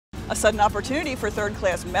A sudden opportunity for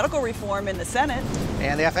third-class medical reform in the Senate.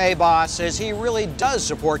 And the FAA boss says he really does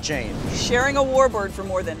support change. Sharing a warbird for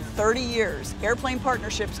more than 30 years, airplane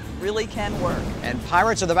partnerships really can work. And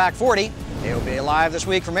Pirates of the Back 40, AOPA Live this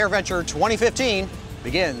week from AirVenture 2015,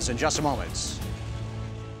 begins in just a moment.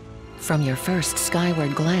 From your first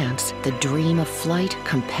skyward glance, the dream of flight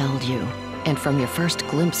compelled you. And from your first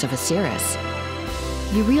glimpse of a Cirrus,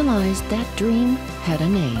 you realized that dream had a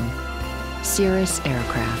name. Cirrus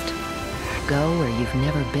Aircraft. Go where you've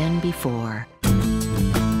never been before.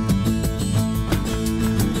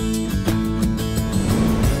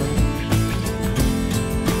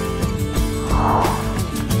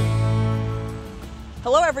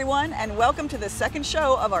 Hello everyone, and welcome to the second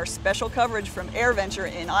show of our special coverage from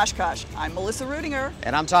AirVenture in Oshkosh. I'm Melissa Rudinger.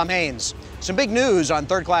 And I'm Tom Haynes. Some big news on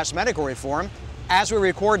third-class medical reform. As we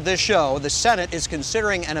record this show, the Senate is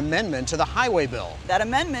considering an amendment to the highway bill. That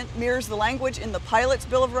amendment mirrors the language in the Pilot's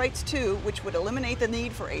Bill of Rights too, which would eliminate the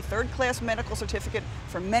need for a third-class medical certificate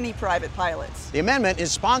for many private pilots. The amendment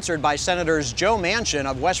is sponsored by Senators Joe Manchin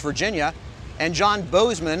of West Virginia and John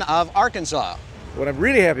Boozman of Arkansas. What I'm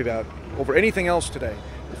really happy about, over anything else today,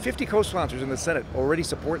 the 50 co-sponsors in the Senate already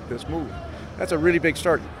support this move. That's a really big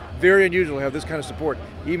start. Very unusual to have this kind of support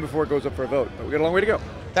even before it goes up for a vote, but we've got a long way to go.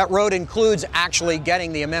 That road includes actually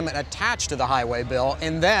getting the amendment attached to the highway bill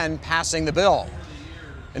and then passing the bill.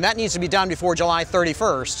 And that needs to be done before July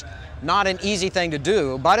 31st. Not an easy thing to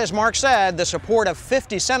do, but as Mark said, the support of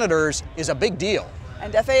 50 senators is a big deal.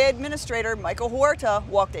 And FAA Administrator Michael Huerta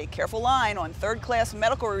walked a careful line on third-class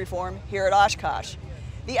medical reform here at Oshkosh.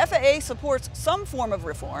 The FAA supports some form of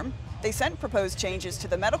reform. They sent proposed changes to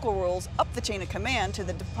the medical rules up the chain of command to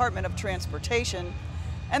the Department of Transportation,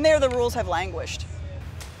 and there the rules have languished.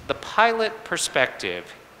 The pilot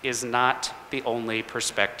perspective is not the only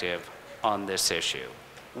perspective on this issue.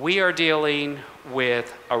 We are dealing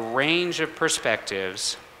with a range of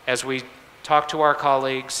perspectives as we talk to our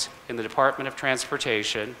colleagues in the Department of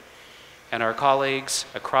Transportation and our colleagues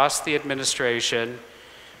across the administration,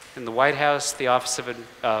 in the White House, the Office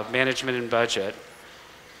of Management and Budget,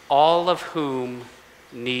 all of whom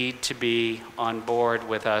need to be on board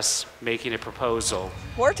with us making a proposal.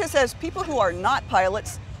 Huerta says people who are not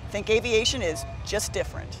pilots think aviation is just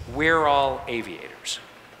different. We're all aviators.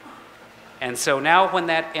 And so now when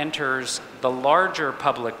that enters the larger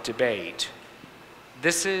public debate,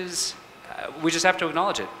 this is, we just have to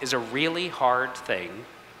acknowledge it, is a really hard thing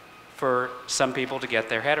for some people to get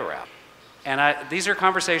their head around. And these are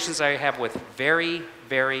conversations I have with very,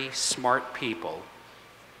 very smart people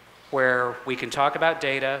where we can talk about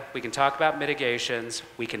data, we can talk about mitigations,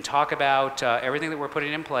 we can talk about everything that we're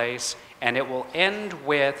putting in place, and it will end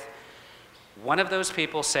with one of those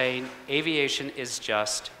people saying aviation is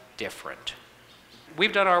just different.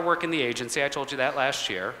 We've done our work in the agency, I told you that last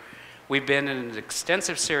year. We've been in an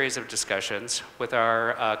extensive series of discussions with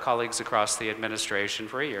our colleagues across the administration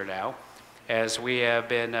for a year now, as we have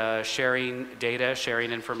been sharing data,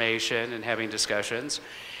 sharing information, and having discussions.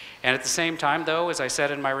 And at the same time, though, as I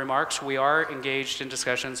said in my remarks, we are engaged in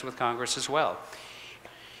discussions with Congress as well.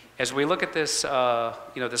 As we look at this,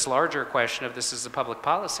 this larger question of this is a public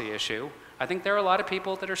policy issue, I think there are a lot of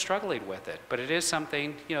people that are struggling with it. But it is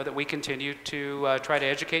something, that we continue to try to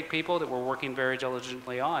educate people, that we're working very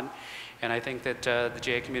diligently on. And I think that the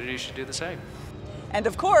GA community should do the same. And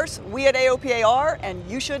of course, we at AOPA are, and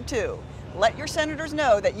you should too. Let your senators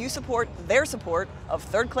know that you support their support of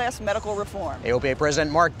third-class medical reform. AOPA President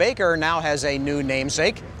Mark Baker now has a new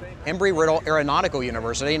namesake. Embry-Riddle Aeronautical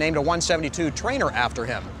University named a 172 trainer after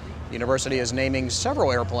him. The university is naming several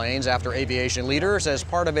airplanes after aviation leaders as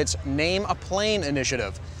part of its Name a Plane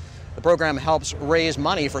initiative. The program helps raise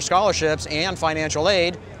money for scholarships and financial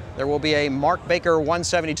aid. There will be a Mark Baker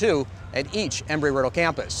 172 at each Embry-Riddle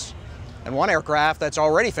campus. And one aircraft that's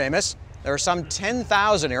already famous. There are some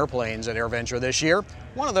 10,000 airplanes at AirVenture this year.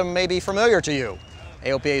 One of them may be familiar to you.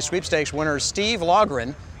 AOPA sweepstakes winner Steve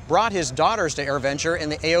Logren brought his daughters to AirVenture in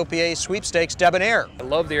the AOPA sweepstakes Debonair. I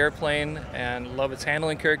love the airplane and love its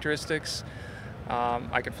handling characteristics.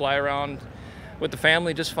 I can fly around with the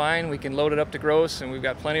family just fine. We can load it up to gross and we've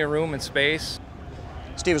got plenty of room and space.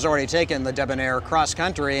 Steve has already taken the Debonair cross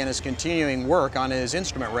country and is continuing work on his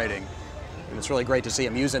instrument rating. And it's really great to see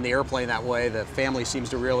him using the airplane that way. The family seems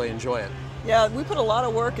to really enjoy it. Yeah, we put a lot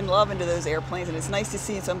of work and love into those airplanes, and it's nice to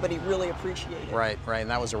see somebody really appreciate it. Right, and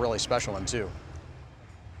that was a really special one too.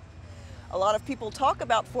 A lot of people talk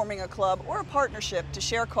about forming a club or a partnership to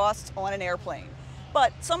share costs on an airplane,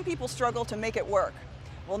 but some people struggle to make it work.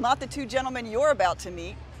 Well, not the two gentlemen you're about to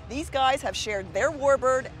meet. These guys have shared their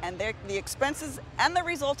warbird and the expenses and the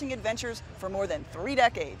resulting adventures for more than 3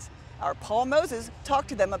 decades. Our Paul Moses talked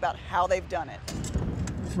to them about how they've done it.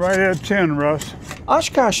 Right at 10, Russ.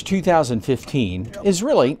 Oshkosh 2015 is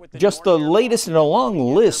really just the latest in a long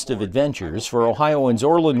list of adventures for Ohioans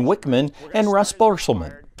Orland Wickman and Russ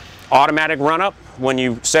Borselman. Automatic run-up when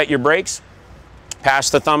you set your brakes, pass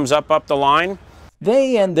the thumbs up the line.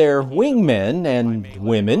 They and their wingmen and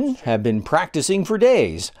women have been practicing for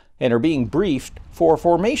days and are being briefed for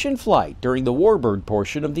formation flight during the warbird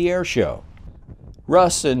portion of the air show.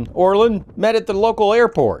 Russ and Orland met at the local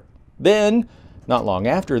airport. Then, not long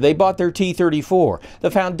after, they bought their T-34,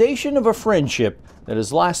 the foundation of a friendship that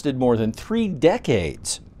has lasted more than 3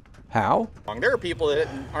 decades. How? There are people that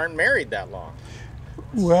aren't married that long.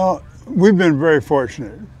 Well, we've been very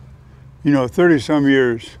fortunate. You know, 30-some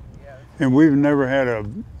years, and we've never had a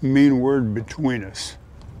mean word between us.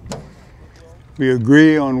 We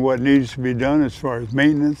agree on what needs to be done as far as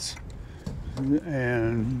maintenance,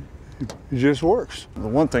 and it just works. The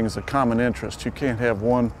one thing is a common interest. You can't have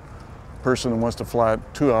one person that wants to fly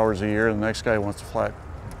 2 hours a year and the next guy wants to fly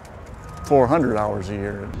 400 hours a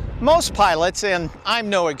year. Most pilots, and I'm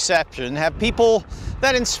no exception, have people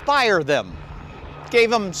that inspire them, gave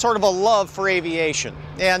them sort of a love for aviation.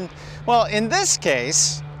 And, well, in this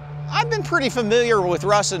case, I've been pretty familiar with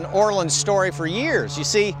Russ and Orland's story for years. You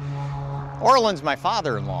see, Orland's my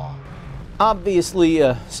father-in-law. Obviously,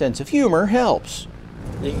 a sense of humor helps.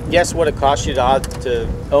 You guess what it costs you to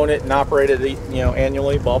own it and operate it,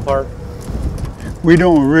 annually, ballpark? We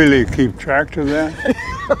don't really keep track of that.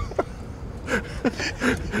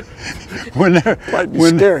 Might be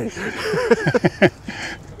scary.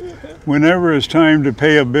 Whenever it's time to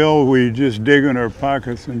pay a bill, we just dig in our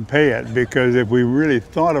pockets and pay it, because if we really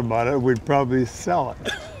thought about it, we'd probably sell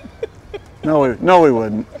it. No, we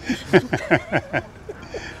wouldn't.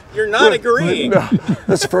 You're not agreeing. No,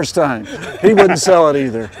 that's the first time. He wouldn't sell it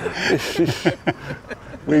either.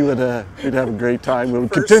 We'd have a great time. We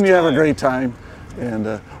would continue to have a great time.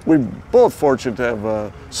 And we're both fortunate to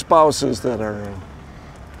have spouses that are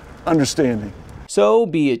understanding. So,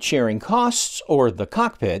 be it sharing costs or the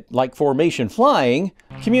cockpit, like formation flying,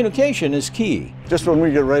 communication is key. Just when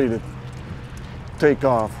we get ready to take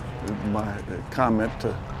off, my comment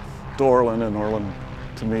to Orland and Orland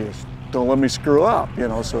to me is, don't let me screw up,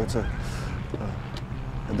 so it's and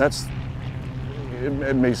that's,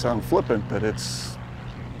 it may sound flippant, but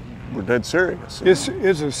we're dead serious. It's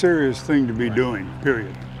a serious thing to be doing,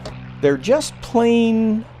 period. They're just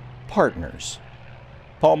plain partners.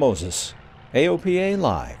 Paul Moses, AOPA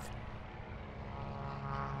Live.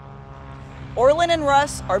 Orland and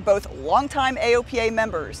Russ are both longtime AOPA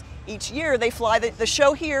members. Each year they fly the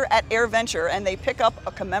show here at AirVenture and they pick up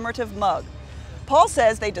a commemorative mug. Paul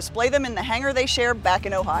says they display them in the hangar they share back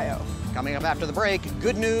in Ohio. Coming up after the break,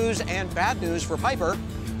 good news and bad news for Piper.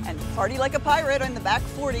 And Party Like a Pirate on the back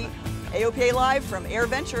 40. AOPA Live from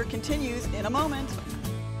AirVenture continues in a moment.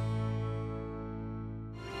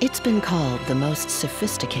 It's been called the most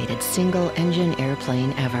sophisticated single-engine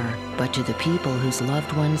airplane ever, but to the people whose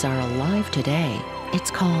loved ones are alive today,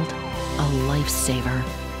 it's called a lifesaver.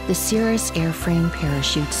 The Cirrus Airframe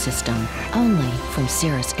Parachute System, only from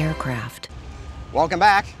Cirrus Aircraft. Welcome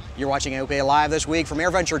back. You're watching AOPA Live this week from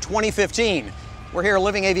AirVenture 2015. We're here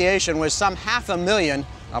living aviation with some 500,000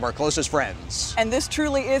 of our closest friends. And this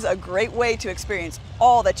truly is a great way to experience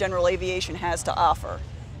all that general aviation has to offer.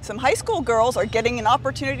 Some high school girls are getting an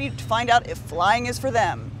opportunity to find out if flying is for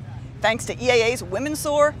them, thanks to EAA's Women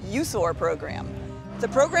Soar, You Soar program. The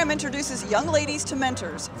program introduces young ladies to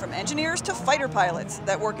mentors, from engineers to fighter pilots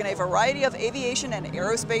that work in a variety of aviation and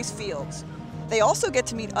aerospace fields. They also get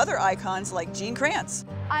to meet other icons like Gene Kranz.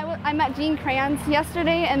 I met Gene Kranz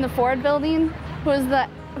yesterday in the Ford building, who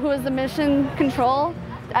was the mission control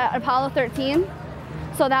at Apollo 13.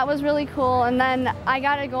 So that was really cool. And then I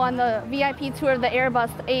got to go on the VIP tour of the Airbus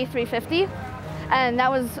A350, and that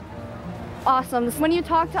was awesome. When you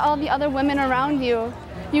talk to all the other women around you,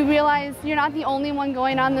 you realize you're not the only one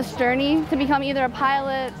going on this journey to become either a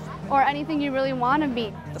pilot or anything you really want to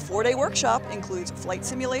be. The 4-day workshop includes flight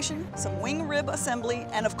simulation, some wing rib assembly,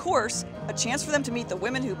 and of course, a chance for them to meet the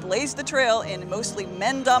women who blazed the trail in mostly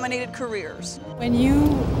men-dominated careers.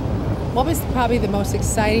 What was probably the most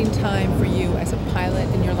exciting time for you as a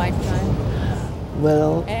pilot in your lifetime?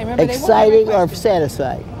 Well, exciting or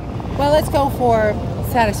satisfied? Well, let's go for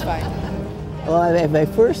satisfied. Well, I had my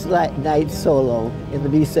first night solo in the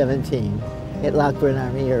B-17 at Lockburn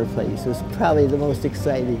Army Air Place. It was probably the most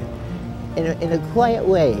exciting. In a quiet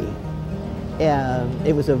way.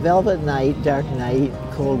 It was a velvet night, dark night,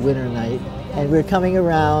 cold winter night, And we're coming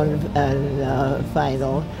around and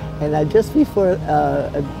final, and just before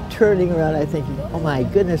turning around, I'm thinking, oh my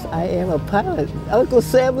goodness, I am a pilot. Uncle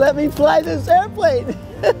Sam let me fly this airplane.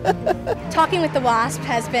 Talking with the WASP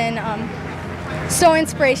has been so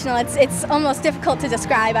inspirational. It's almost difficult to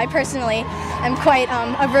describe. I personally am quite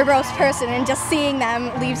a verbose person, and just seeing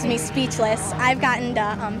them leaves me speechless. I've gotten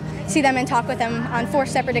to see them and talk with them on 4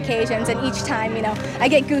 separate occasions, and each time, you know, I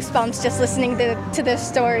get goosebumps just listening to their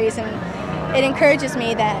stories, and it encourages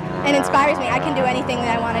me and inspires me. I can do anything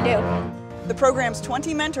that I want to do. The program's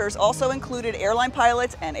 20 mentors also included airline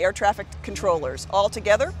pilots and air traffic controllers.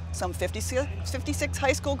 Altogether, some 56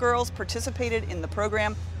 high school girls participated in the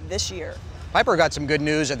program this year. Piper got some good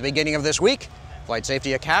news at the beginning of this week. Flight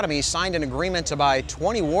Safety Academy signed an agreement to buy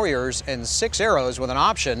 20 Warriors and 6 Arrows with an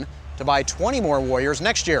option to buy 20 more Warriors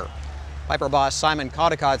next year. Piper boss Simon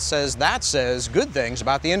Caldicott says that says good things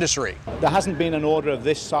about the industry. There hasn't been an order of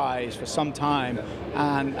this size for some time,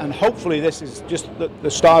 and hopefully this is just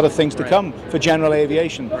the start of things to come for general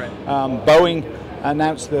aviation. Boeing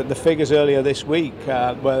announced the figures earlier this week,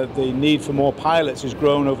 where the need for more pilots has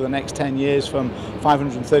grown over the next 10 years from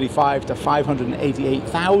 535 to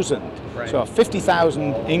 588,000. So a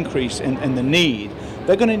 50,000 increase in the need.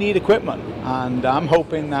 They're going to need equipment, and I'm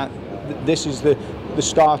hoping that this is the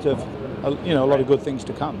start of a lot of good things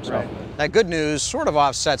to come. So. That good news sort of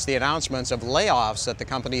offsets the announcements of layoffs at the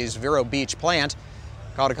company's Vero Beach plant.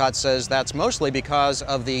 Caldicott says that's mostly because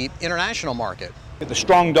of the international market. The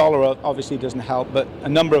strong dollar obviously doesn't help, but a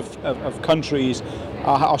number of countries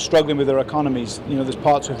are struggling with their economies. You know, there's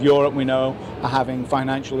parts of Europe we know are having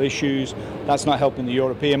financial issues. That's not helping the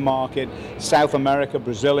European market. South America,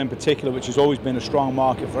 Brazil in particular, which has always been a strong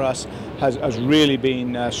market for us, has really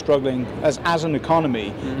been struggling as an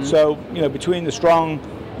economy. So, you know, between the strong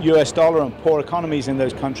US dollar and poor economies in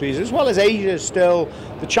those countries, as well as Asia still,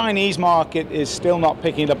 the Chinese market is still not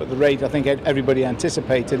picking up at the rate I think everybody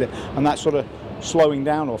anticipated, and that's sort of slowing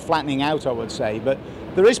down or flattening out, I would say. But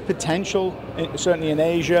there is potential, certainly in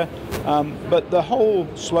Asia, but the whole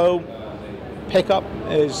slow pickup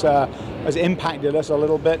has impacted us a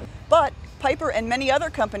little bit. But Piper and many other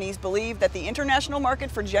companies believe that the international market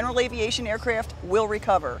for general aviation aircraft will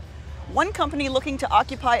recover. One company looking to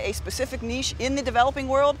occupy a specific niche in the developing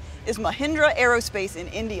world is Mahindra Aerospace in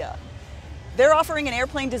India. They're offering an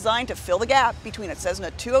airplane designed to fill the gap between a Cessna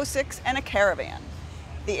 206 and a Caravan.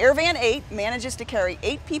 The Airvan 8 manages to carry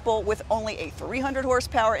 8 people with only a 300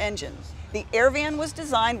 horsepower engine. The Airvan was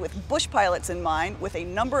designed with bush pilots in mind, with a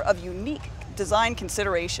number of unique design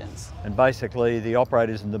considerations. And basically the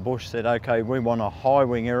operators in the bush said, okay, we want a high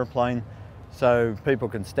wing airplane so people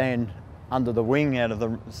can stand under the wing out of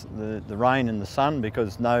the rain and the sun,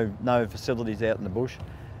 because no facilities out in the bush.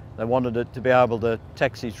 They wanted it to be able to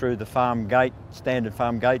taxi through the farm gate, standard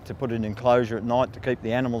farm gate, to put in an enclosure at night to keep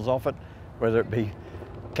the animals off it, whether it be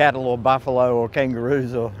cattle or buffalo or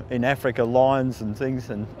kangaroos, or in Africa lions and things,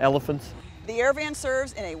 and elephants. The Airvan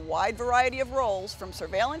serves in a wide variety of roles, from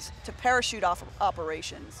surveillance to parachute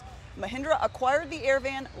operations. Mahindra acquired the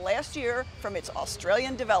Airvan last year from its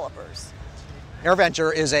Australian developers.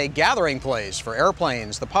 AirVenture is a gathering place for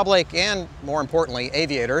airplanes, the public, and more importantly,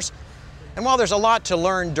 aviators. And while there's a lot to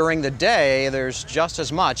learn during the day, there's just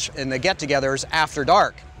as much in the get-togethers after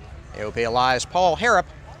dark. AOPA Live's Paul Harrop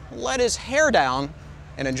let his hair down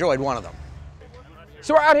and enjoyed one of them.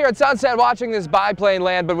 So we're out here at sunset watching this biplane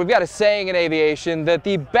land, but we've got a saying in aviation that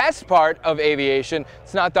the best part of aviation,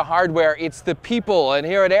 it's not the hardware, it's the people. And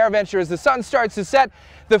here at AirVenture, as the sun starts to set,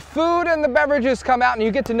 the food and the beverages come out and you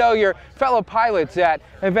get to know your fellow pilots at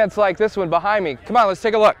events like this one behind me. Come on, let's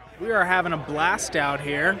take a look. We are having a blast out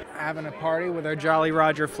here, having a party with our Jolly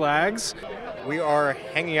Roger flags. We are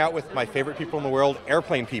hanging out with my favorite people in the world,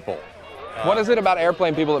 airplane people. What is it about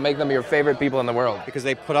airplane people that make them your favorite people in the world? Because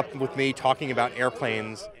they put up with me talking about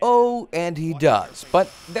airplanes. Oh, and he does, but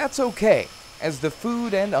that's okay. As the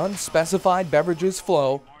food and unspecified beverages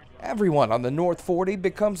flow, everyone on the North 40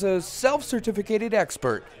 becomes a self-certificated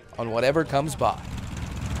expert on whatever comes by.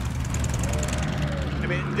 I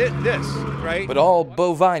mean, this, right? But all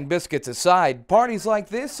bovine biscuits aside, parties like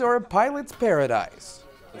this are a pilot's paradise.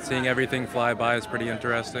 Seeing everything fly by is pretty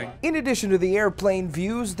interesting. In addition to the airplane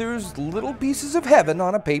views, there's little pieces of heaven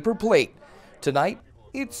on a paper plate. Tonight,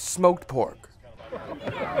 it's smoked pork.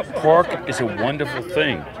 Pork is a wonderful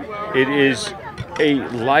thing. It is a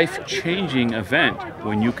life-changing event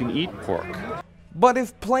when you can eat pork. But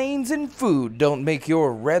if planes and food don't make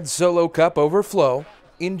your red Solo cup overflow,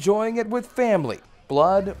 enjoying it with family,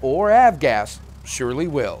 blood, or avgas surely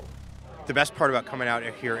will. The best part about coming out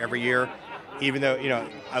here every year, even though,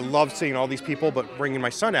 I love seeing all these people, but bringing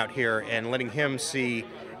my son out here and letting him see,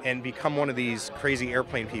 and become one of these crazy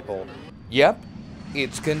airplane people. Yep,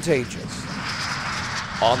 it's contagious.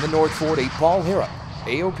 On the North 40, Paul Harrop,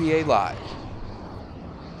 AOPA Live.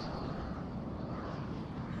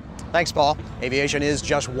 Thanks, Paul. Aviation is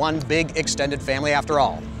just one big extended family after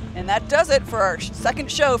all. And that does it for our second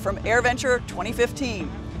show from AirVenture 2015.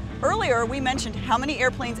 Earlier, we mentioned how many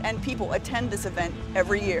airplanes and people attend this event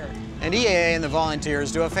every year. And EAA and the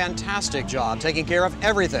volunteers do a fantastic job taking care of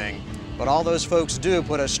everything. But all those folks do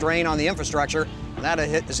put a strain on the infrastructure, and that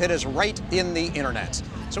has hit us right in the internet.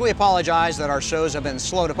 So we apologize that our shows have been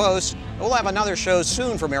slow to post. We'll have another show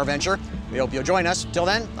soon from AirVenture. We hope you'll join us. Till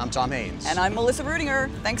then, I'm Tom Haynes. And I'm Melissa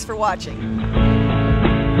Rudinger. Thanks for watching.